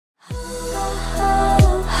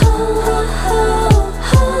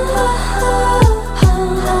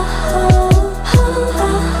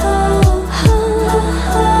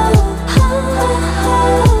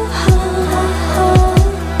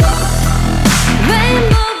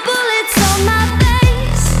Rainbow bullets on my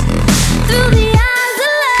face, through the eyes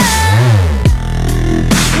of love.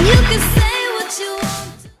 You can say what you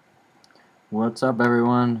want to. What's up,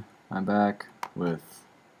 everyone? I'm back with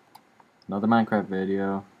another Minecraft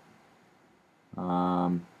video.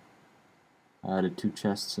 I added 2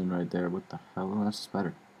 chests in right there. What the hell? Oh, that's a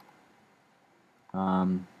spider.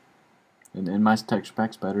 And in my texture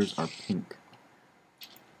pack, spiders are pink.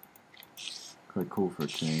 Quite cool for a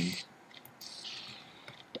change.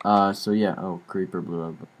 So yeah. Oh, creeper blew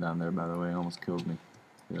up down there, by the way. Almost killed me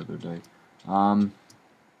the other day.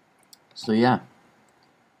 So yeah.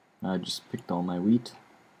 I just picked all my wheat.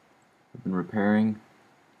 I've been repairing.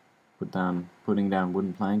 Putting down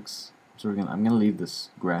wooden planks. I'm gonna leave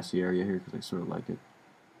this grassy area here because I sort of like it.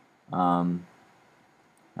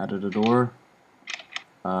 Added a door.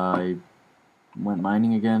 I went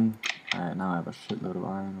mining again. Now I have a shitload of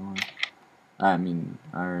iron ore. I mean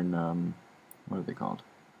iron. What are they called?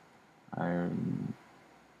 Iron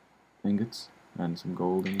ingots and some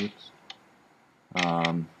gold ingots.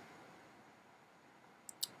 Been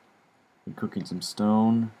cooking some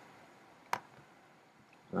stone.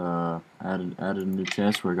 Added a new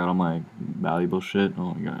chest where I got all my valuable shit.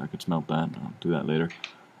 Oh my god, I could smelt that. I'll do that later.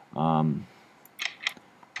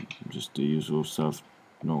 Just the usual stuff,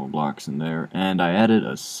 normal blocks in there. And I added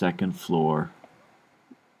a second floor,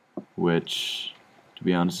 which, to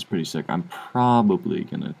be honest, is pretty sick. I'm probably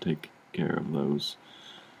gonna take care of those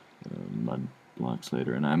mud blocks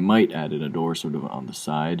later, and I might add in a door sort of on the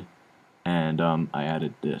side. And I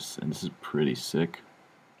added this, and this is pretty sick.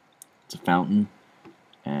 It's a fountain,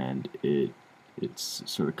 and it's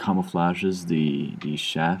sort of camouflages the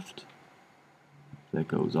shaft that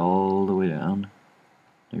goes all the way down.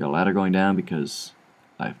 I got a ladder going down because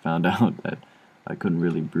I found out that I couldn't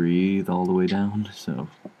really breathe all the way down, so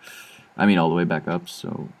I mean all the way back up,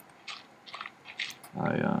 so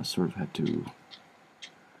I sort of had to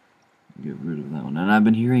get rid of that one. And I've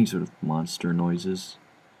been hearing sort of monster noises,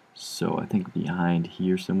 so I think behind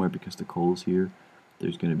here somewhere, because the coal's here,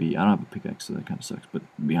 there's gonna be, I don't have a pickaxe, so that kind of sucks, but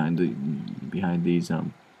behind these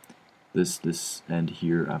this end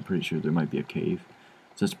here, I'm pretty sure there might be a cave,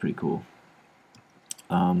 so that's pretty cool.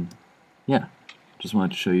 Yeah, just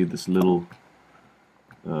wanted to show you this little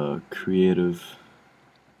creative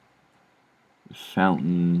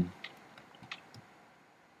fountain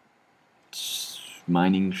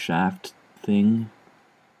mining shaft thing,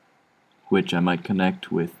 which I might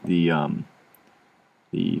connect with the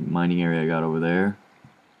mining area I got over there.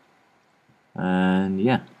 And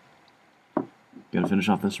yeah, gotta finish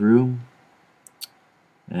off this room,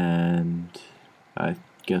 and I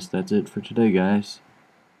guess that's it for today, guys.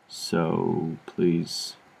 So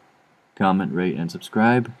please comment, rate, and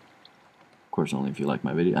subscribe. Of course, only if you like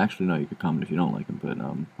my video. Actually, no, you could comment if you don't like them, but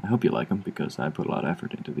I hope you like them because I put a lot of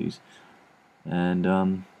effort into these. And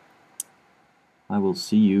I will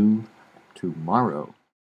see you tomorrow.